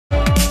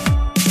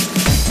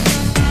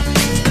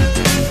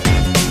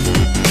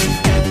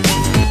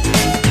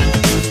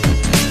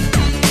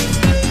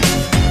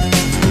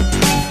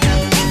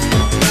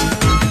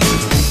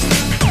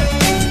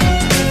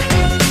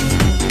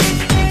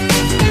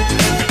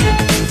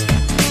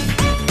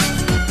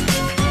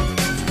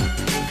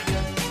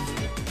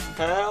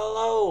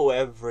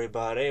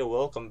everybody,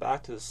 welcome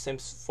back to The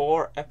Sims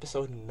 4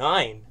 episode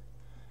 9.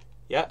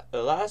 Yeah,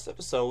 the last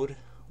episode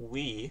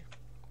we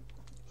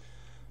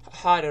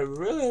had a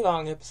really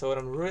long episode.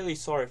 I'm really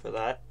sorry for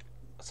that.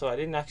 So I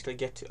didn't actually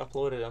get to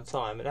upload it on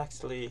time. It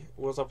actually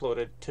was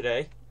uploaded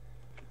today.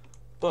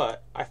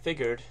 But I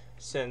figured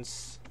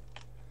since,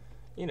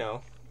 you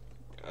know,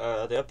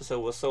 the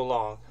episode was so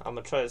long, I'm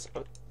gonna try this.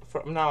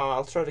 From now on,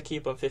 I'll try to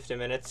keep them 50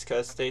 minutes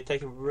because they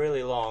take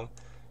really long.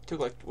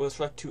 It was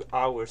like 2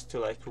 hours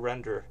to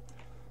render.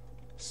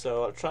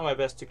 So I'll try my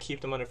best to keep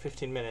them under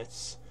 15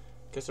 minutes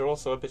because they're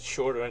also a bit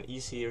shorter and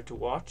easier to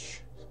watch.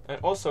 And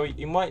also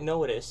you might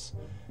notice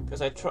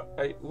because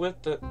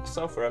with the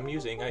software I'm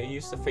using, I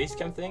use the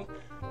facecam thing,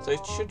 so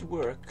it should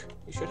work.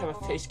 You should have a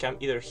facecam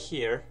either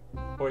here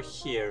or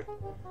here.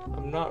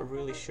 I'm not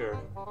really sure.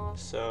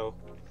 So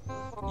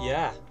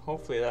yeah,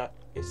 hopefully that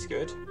is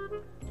good.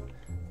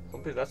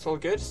 Hopefully that's all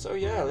good. So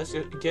yeah, let's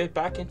get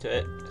back into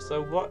it.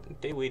 So what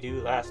did we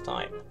do last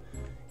time?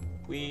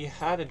 We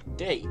had a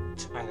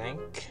date, I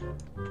think,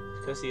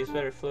 because he is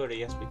very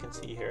flirty, as we can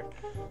see here.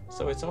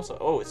 So it's also,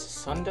 oh, it's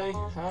Sunday.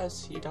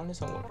 Has he done his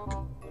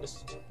homework?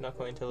 Just not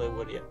going to live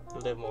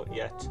mode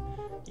yet.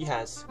 He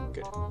has.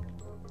 Good.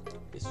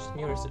 Is just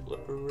me or is it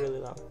really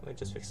loud? Let me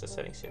just fix the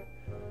settings here.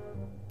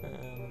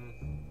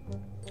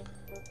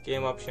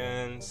 Game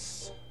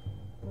options.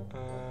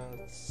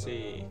 Let's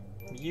see.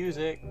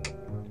 Music.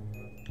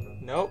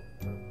 Nope.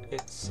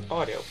 It's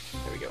audio.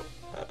 There we go.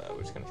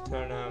 We're just gonna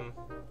turn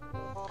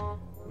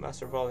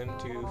master volume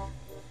to,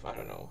 I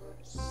don't know,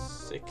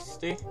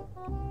 60.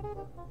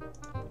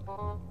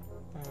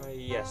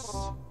 Yes.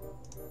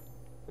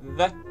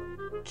 That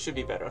should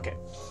be better. Okay.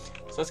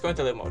 So let's go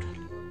into live mode.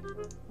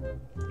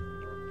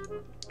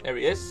 There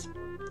he is.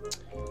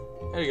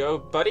 There you go,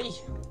 buddy.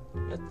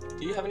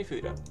 Do you have any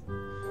food?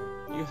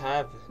 You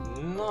have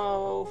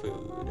no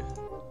food.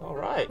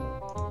 Alright.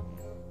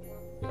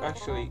 You're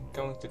actually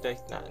going to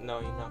take that. No,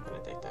 you're not going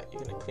to take that.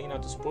 You're going to clean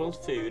out the spoiled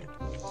food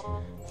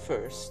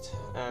first.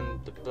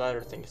 And the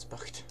bladder thing is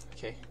bugged.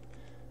 Okay.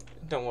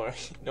 Don't worry.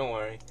 Don't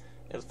worry.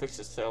 It'll fix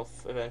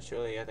itself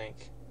eventually, I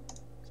think.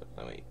 So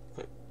let me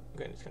put.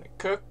 He's going to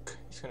cook.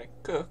 He's going to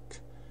cook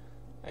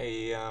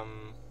a.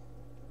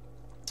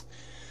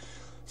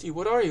 See,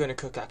 what are you going to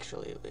cook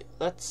actually?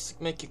 Let's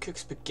make you cook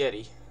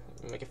spaghetti.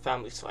 Make a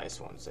family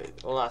size one. So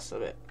it'll last a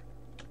bit.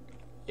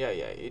 Yeah,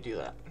 you do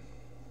that.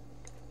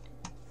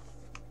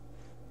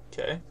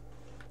 Okay.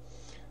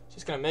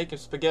 Just gonna make him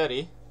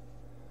spaghetti.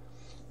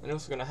 And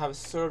also gonna have a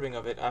serving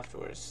of it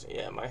afterwards.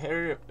 Yeah, my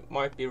hair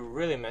might be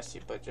really messy,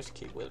 but just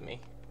keep with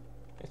me.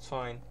 It's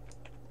fine.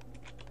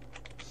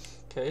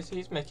 Okay, so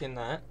he's making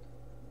that.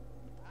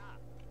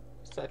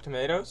 Is that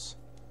tomatoes?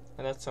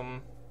 And that's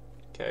some,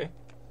 okay,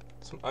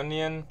 some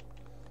onion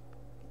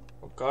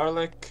or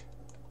garlic.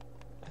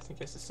 I think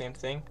it's the same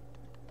thing.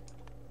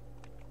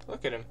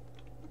 Look at him.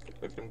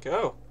 Look at him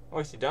go. Oh,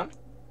 is he done?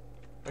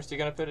 Or is he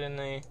gonna put it in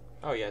the...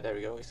 Oh yeah, there we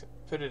go. He's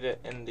put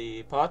it in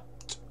the pot.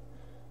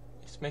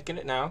 He's making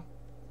it now.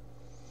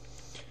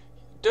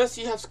 Does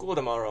he have school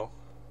tomorrow?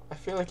 I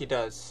feel like he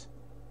does.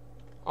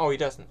 Oh, he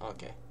doesn't.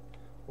 Okay.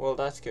 Well,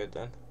 that's good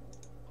then.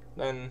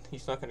 Then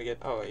he's not gonna get...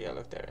 Oh yeah,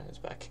 look there. It's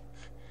back.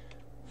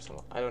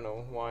 So, I don't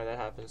know why that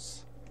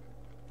happens.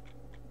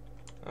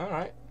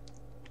 Alright.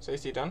 So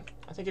is he done?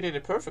 I think he did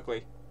it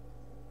perfectly.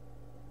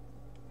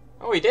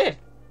 Oh, he did!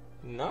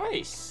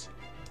 Nice!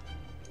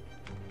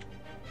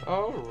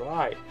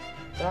 Alright.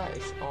 That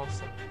is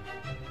awesome.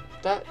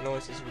 That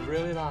noise is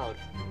really loud.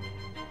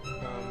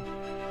 Oh,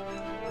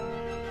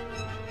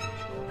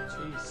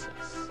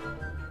 Jesus.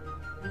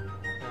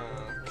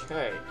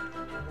 Okay.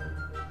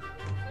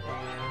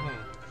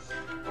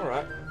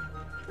 Alright.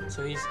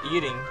 So he's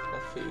eating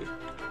that food.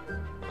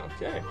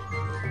 Okay.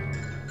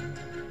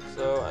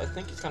 So I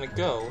think he's gonna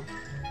go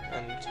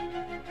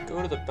and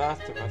go to the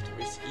bathroom after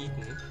he's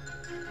eaten.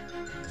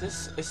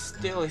 This is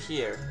still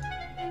here,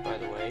 by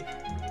the way.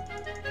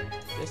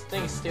 This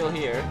thing is still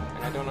here,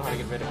 and I don't know how to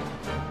get rid of it.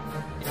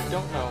 I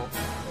don't know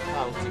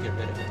how to get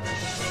rid of it.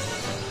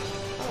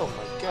 Oh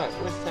my god,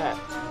 what's that?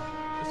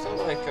 It's sort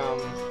of like, I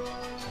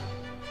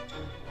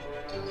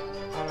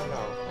don't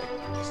know,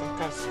 like some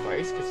kind of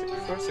spice, because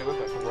at first it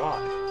looked like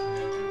rot.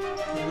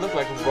 It looked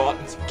like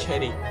rotten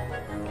spaghetti.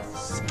 It's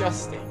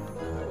disgusting.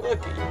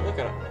 Look at you,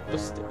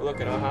 look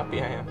at how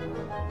happy I am.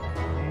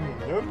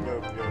 Yum,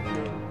 yum, yum,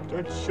 yum.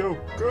 That's so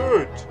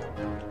good!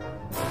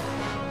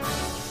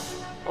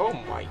 Oh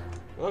my...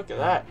 Look at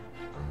that.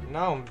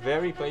 Now I'm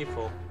very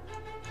playful.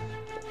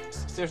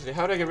 Seriously,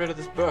 how do I get rid of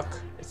this book?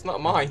 It's not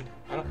mine.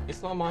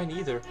 It's not mine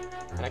either.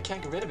 And I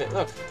can't get rid of it.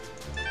 Look.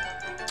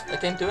 I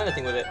can't do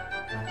anything with it.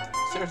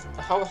 Seriously,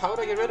 how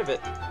do I get rid of it?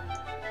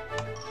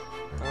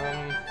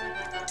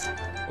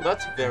 Well,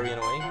 that's very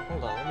annoying.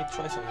 Hold on, let me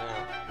try something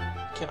now.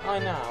 Can I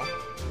now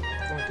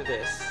go into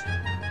this?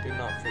 Do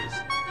not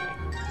freeze.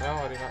 No,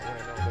 I do not want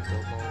to know the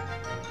build mode.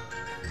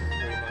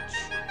 Very much.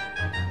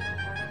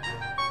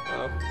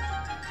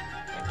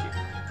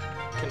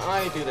 Can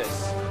I do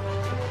this?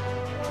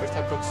 Or is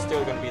that book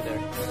still gonna be there?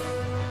 Okay,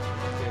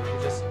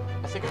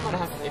 I think it's gonna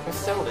happen if I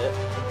sell it.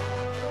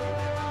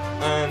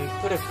 and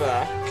put it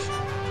back.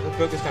 The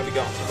book is gonna be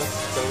gone, so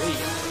let's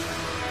delete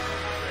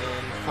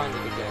and find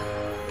it again.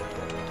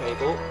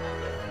 Table.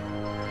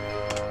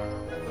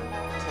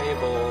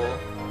 Table.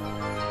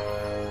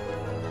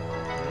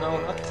 No,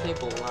 not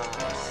table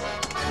lamps.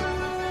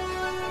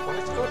 Well,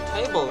 let's go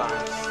table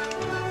lamps.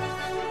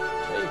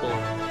 Table.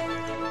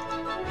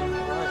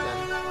 Alright then.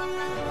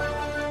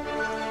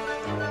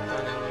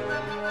 Dining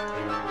room.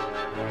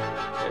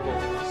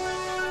 Tables.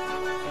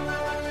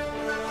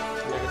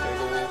 Mega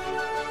table.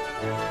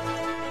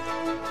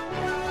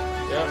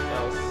 Yep,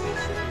 that was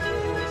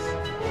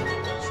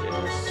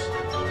chairs.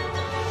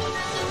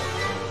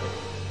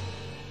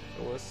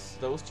 It was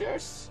those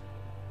chairs?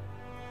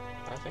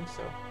 I think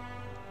so.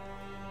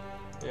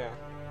 Yeah.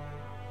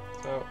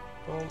 So,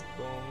 boom,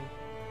 boom,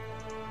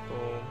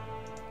 boom,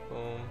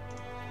 boom.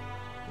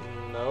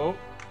 No.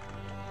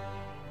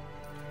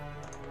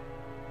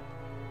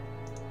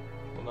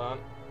 Hold on.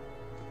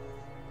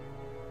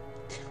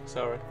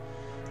 Sorry.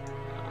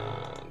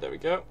 There we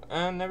go.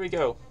 And there we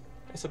go.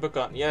 Is the book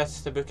gone?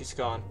 Yes, the book is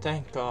gone.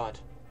 Thank God.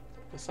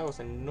 Because that was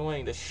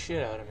annoying the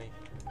shit out of me.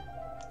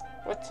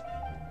 What?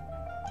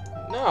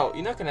 No,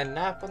 you're not gonna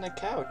nap on the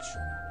couch.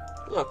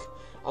 Look,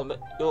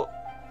 you'll.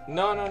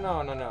 No.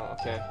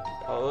 Okay,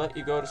 I'll let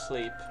you go to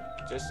sleep.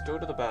 Just go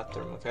to the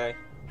bathroom, okay?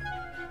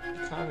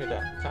 Calm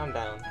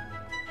down.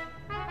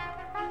 Not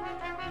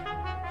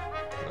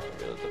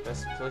really the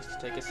best place to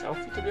take a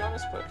selfie, to be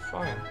honest, but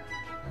fine.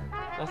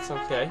 That's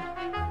okay.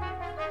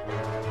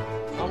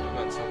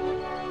 Compliment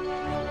someone.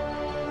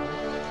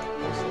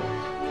 Also,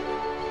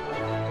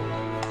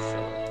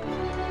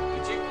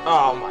 did you?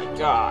 Oh my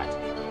God!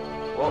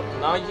 Well,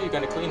 now you're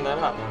gonna clean that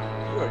up.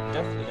 You are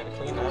definitely gonna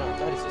clean that up.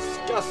 That is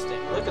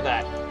disgusting. Look at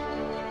that.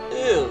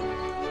 Ew.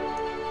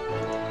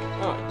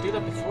 Oh, do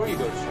that before you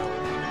go to shower.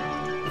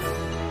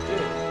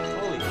 Dude,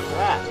 holy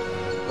crap.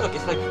 Look,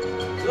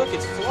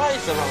 it's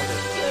flies around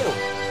it. Ew.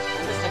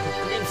 It's like a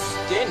green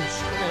stench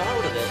coming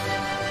out of it.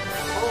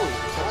 Holy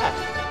crap.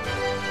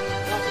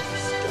 That is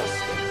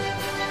disgusting.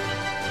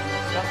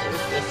 That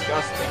is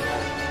disgusting,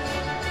 man.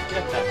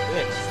 Get that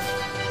fixed.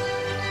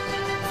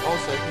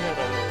 Also, if you had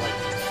a,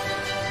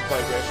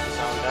 vibration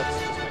sound, that's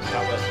just my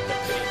tablet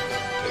getting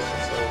notification,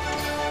 so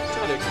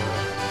try to ignore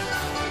it.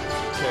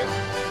 Okay,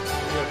 do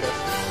your best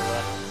to do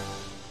that.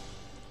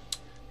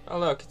 Oh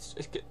look, it's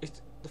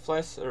the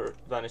flies are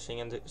vanishing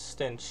and the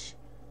stench.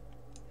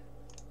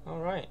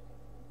 Alright.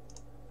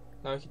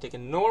 Now you can take a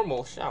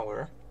normal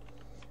shower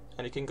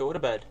and you can go to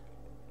bed.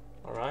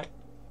 Alright.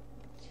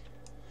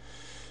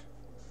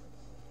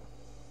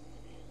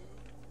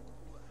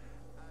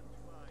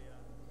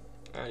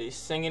 And he's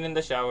singing in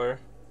the shower.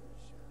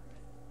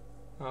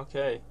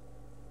 Okay.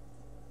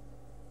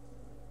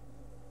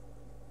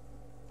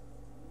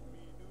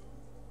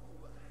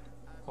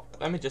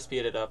 Let me just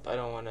speed it up. I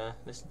don't want to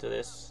listen to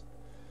this.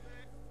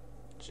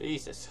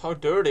 Jesus, how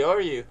dirty are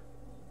you?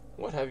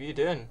 What have you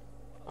done?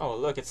 Oh,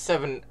 look, it's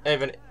 7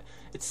 a.m.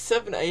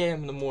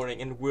 in the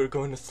morning and we're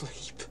going to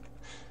sleep.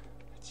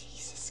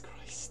 Jesus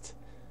Christ.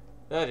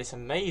 That is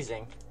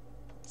amazing.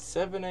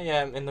 7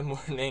 a.m. in the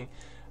morning.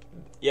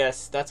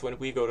 Yes, that's when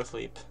we go to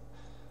sleep.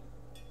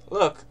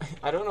 Look,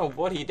 I don't know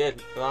what he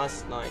did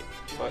last night,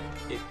 but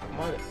it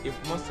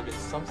must have been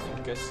something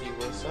because he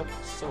was up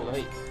so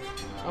late.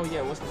 Oh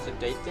yeah, wasn't it a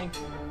date thing?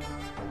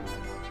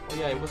 Oh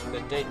yeah, it wasn't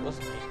a date,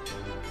 wasn't it?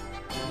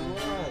 It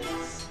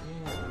was,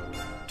 yeah.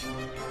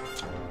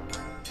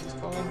 What's it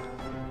called?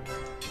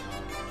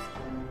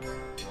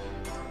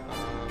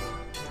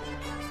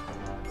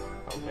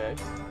 Okay.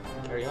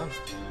 Carry on.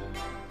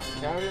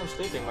 Carry on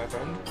sleeping, my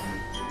friend.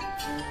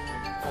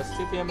 It's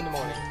 2 p.m. in the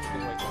morning. You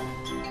can wake up.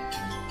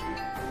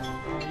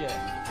 Oh yeah.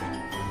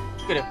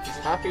 Look at him. He's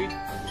happy.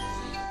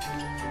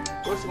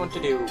 What does he want to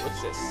do?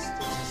 What's this?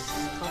 This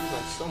is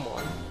compliment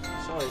someone.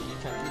 Sorry, you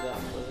can't do that.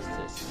 What is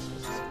this?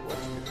 This is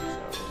watch cricket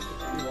show.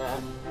 Do that.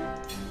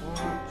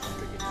 Watch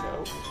cricket show.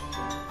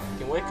 You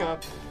can wake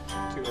up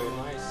to a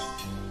nice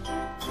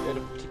bit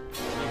of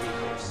TV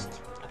first.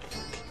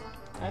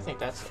 I think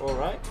that's all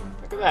right.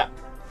 Look at that.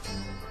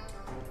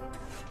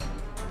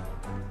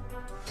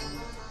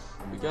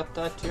 We got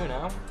that too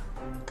now.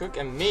 Cook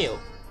a meal.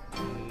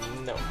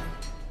 No.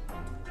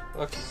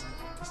 Look,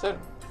 is that?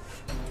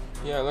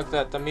 Yeah, look at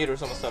that. The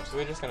meter's almost up. So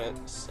we're just gonna.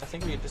 I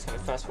think we're just gonna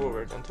fast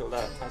forward until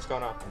that has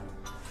gone up.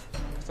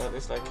 Cause that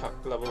is like a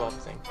level up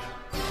thing.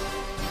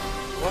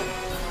 What?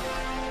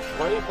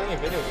 Why are you playing a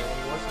video game when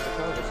you're watching the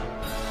television?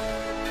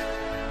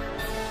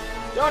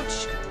 Don't!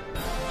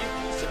 You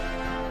piece of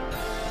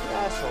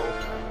asshole!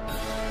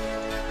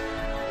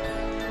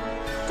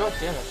 God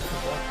damn it! I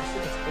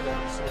should have spit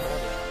out so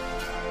early.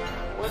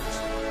 What?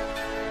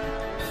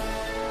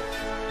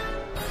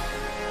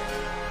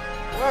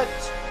 What?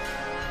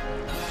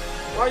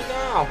 Right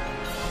now?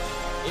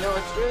 You know,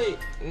 it's really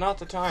not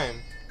the time.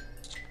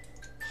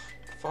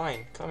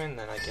 Fine, come in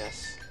then, I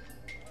guess.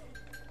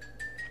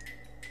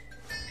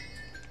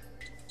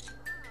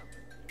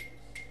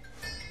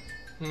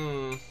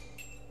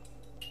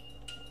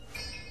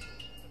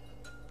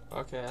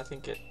 Okay, I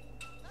think it...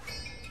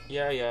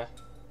 Yeah.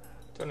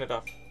 Turn it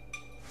off.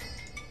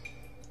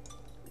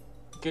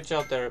 Good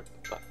job there,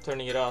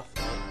 turning it off.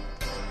 Good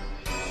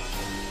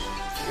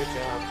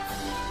job.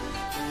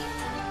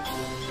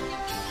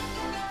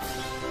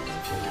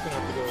 Okay, you're gonna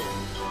have to go.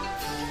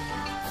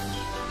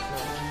 No,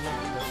 not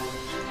gonna.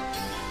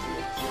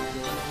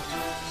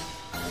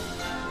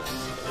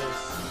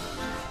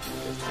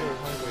 Yes, you're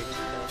hungry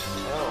as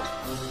hell.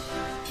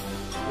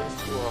 Yes,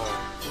 you are.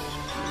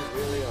 You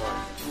really are.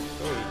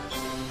 Go eat.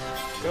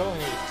 Go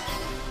and eat.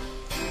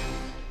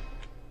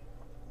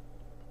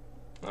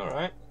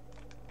 Alright.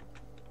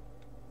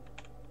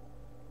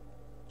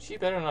 She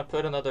better not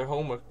put another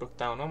homework book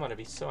down. I'm gonna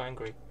be so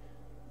angry.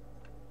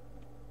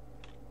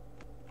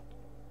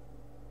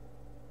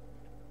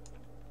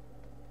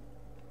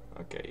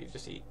 Okay,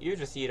 you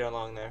just eat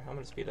along there. I'm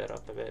gonna speed that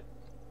up a bit.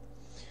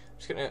 I'm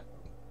just gonna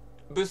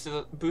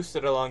boost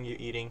it along you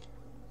eating.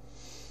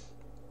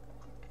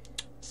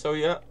 So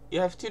yeah,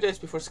 you have 2 days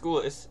before school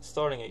is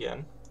starting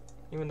again.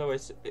 Even though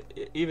it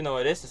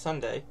is a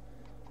Sunday.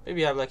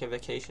 Maybe you have like a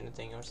vacation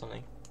thing or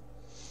something.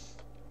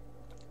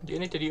 Do you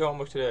need to do your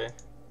homework today?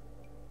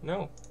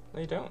 No,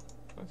 you don't.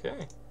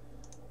 Okay.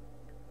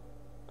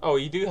 Oh,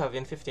 you do have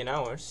in 15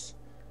 hours.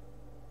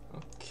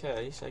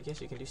 Okay, so I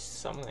guess you can do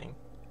something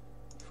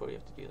before you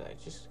have to do that.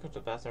 Just go to the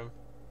bathroom.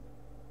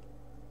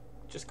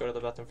 Just go to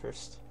the bathroom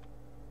first.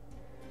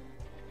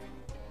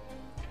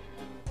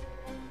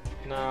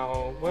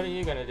 Now, what are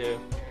you gonna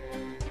do?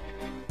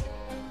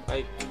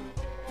 Like,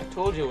 I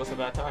told you it was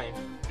about time.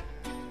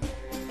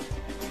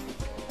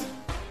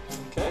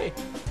 Okay.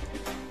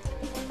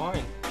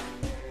 Fine.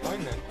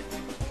 Fine then.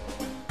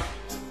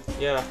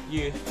 Yeah,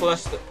 you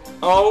flushed the...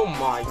 Oh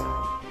my...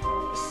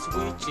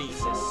 Sweet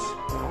Jesus.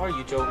 Are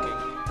you joking?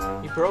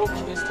 He broke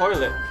his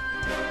toilet.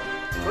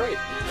 Great.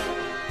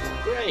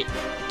 Great.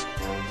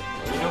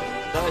 You know,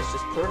 that is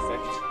just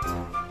perfect.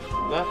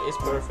 That is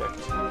perfect.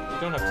 You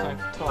don't have time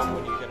to talk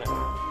when you're gonna...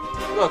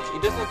 Look, he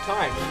doesn't have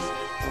time.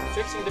 He's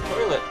fixing the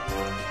toilet.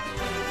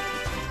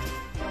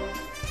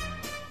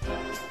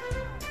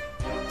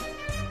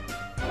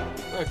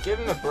 Look, give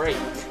him a break.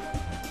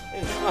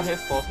 It's not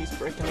his fault. He's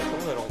breaking the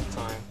toilet all the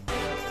time.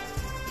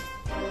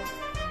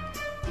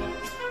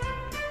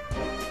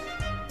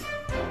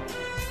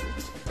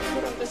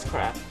 Put on this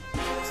crap.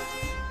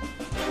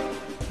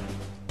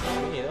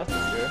 Yeah, that's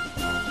for sure.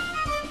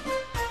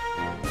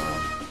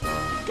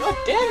 God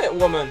damn it,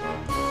 woman!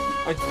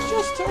 I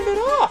just turned it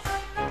off!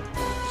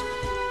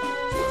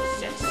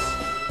 Jesus.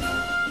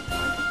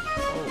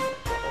 Oh my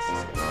god, that's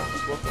disgusting.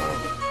 It's walking around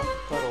with a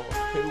puddle of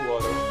poo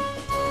water.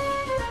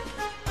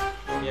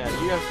 Yeah,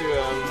 you have to,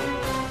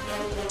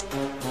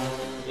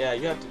 yeah,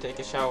 you have to take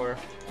a shower.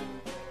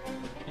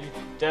 You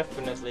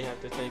definitely have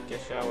to take a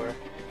shower.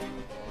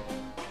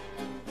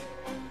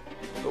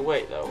 But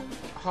wait, though.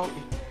 How...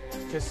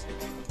 Because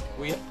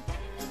we...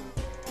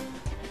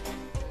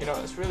 You know,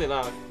 it's really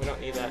loud. We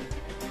don't need that.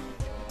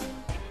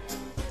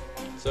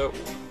 So,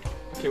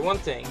 okay, one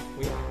thing.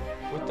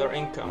 With our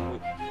income,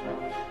 with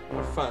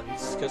our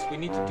funds, because we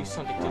need to do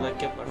something to, like,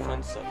 get our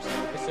funds up. So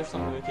is there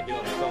something we can do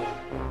on the phone?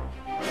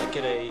 Like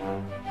get a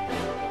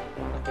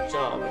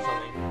job or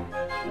something.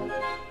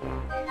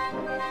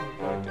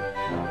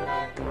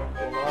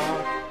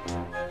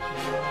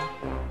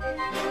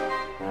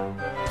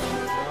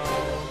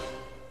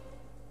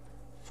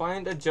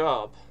 Find a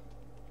job.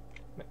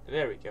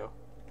 There we go.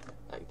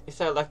 Like, is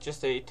that like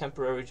just a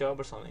temporary job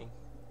or something?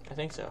 I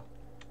think so.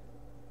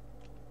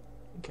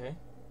 Okay.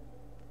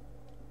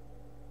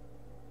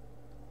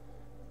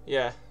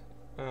 Yeah.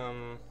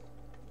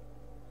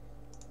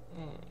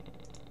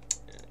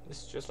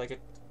 This is just like a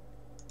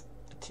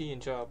teen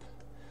job.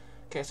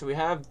 Okay, so we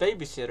have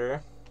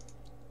babysitter,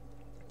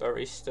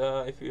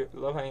 barista. If you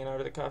love hanging out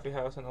at the coffee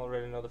house and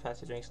already know the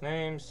fancy drinks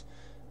names,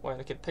 why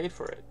not get paid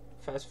for it?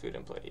 Fast food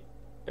employee.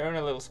 Earn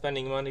a little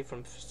spending money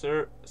from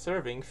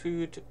serving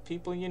food to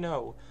people you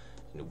know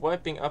and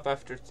wiping up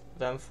after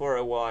them for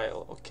a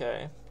while.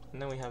 Okay. And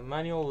then we have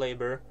manual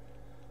labor.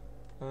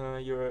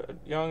 You're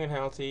young and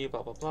healthy,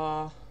 blah blah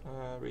blah.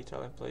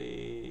 Retail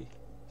employee.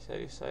 Set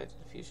aside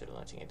the future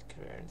launching into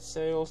career in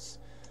sales.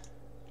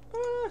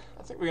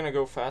 I think we're gonna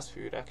go fast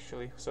food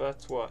actually. So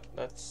that's what?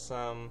 That's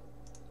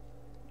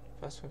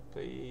fast food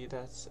employee.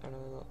 That's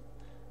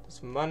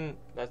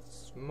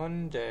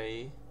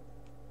Monday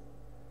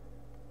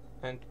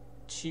and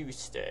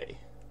Tuesday.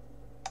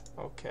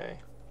 Okay.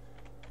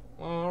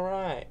 All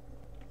right.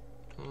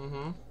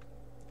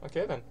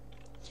 Okay then.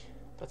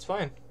 That's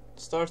fine.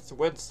 Starts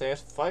Wednesday at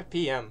 5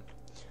 p.m.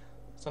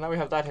 So now we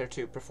have that here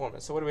too.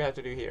 Performance. So what do we have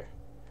to do here?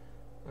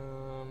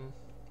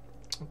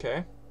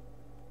 Okay.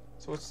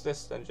 So what's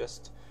this then?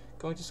 Just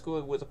going to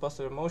school with a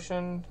positive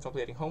emotion,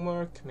 completing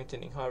homework,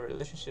 maintaining high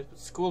relationships with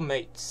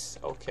schoolmates.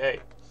 Okay.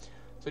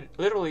 So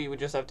literally we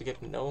just have to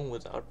get known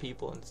with our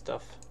people and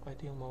stuff.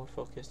 Ideal mode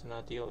focused and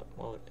ideal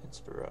mode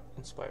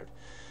inspired.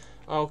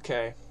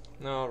 Okay.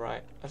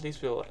 Alright. At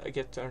least we'll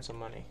get to earn some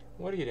money.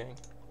 What are you doing?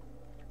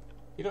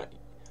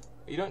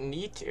 You don't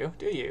need to,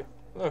 do you?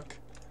 Look.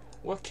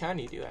 What can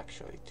you do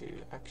actually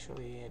to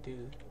actually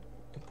do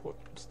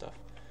important stuff?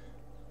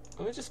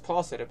 Let me just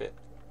pause it a bit.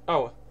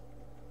 Oh.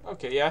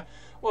 Okay, yeah.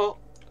 Well,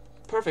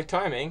 perfect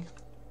timing.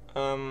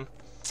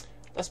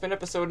 That's been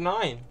episode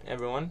 9,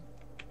 everyone.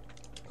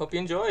 Hope you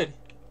enjoyed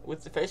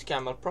with the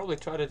facecam. I'll probably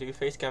try to do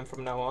facecam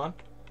from now on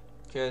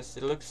because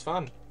it looks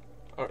fun.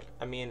 Or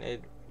I mean,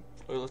 it's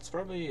a lot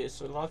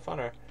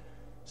funner.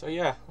 So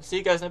yeah, I'll see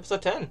you guys in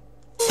episode 10.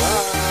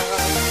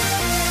 Bye.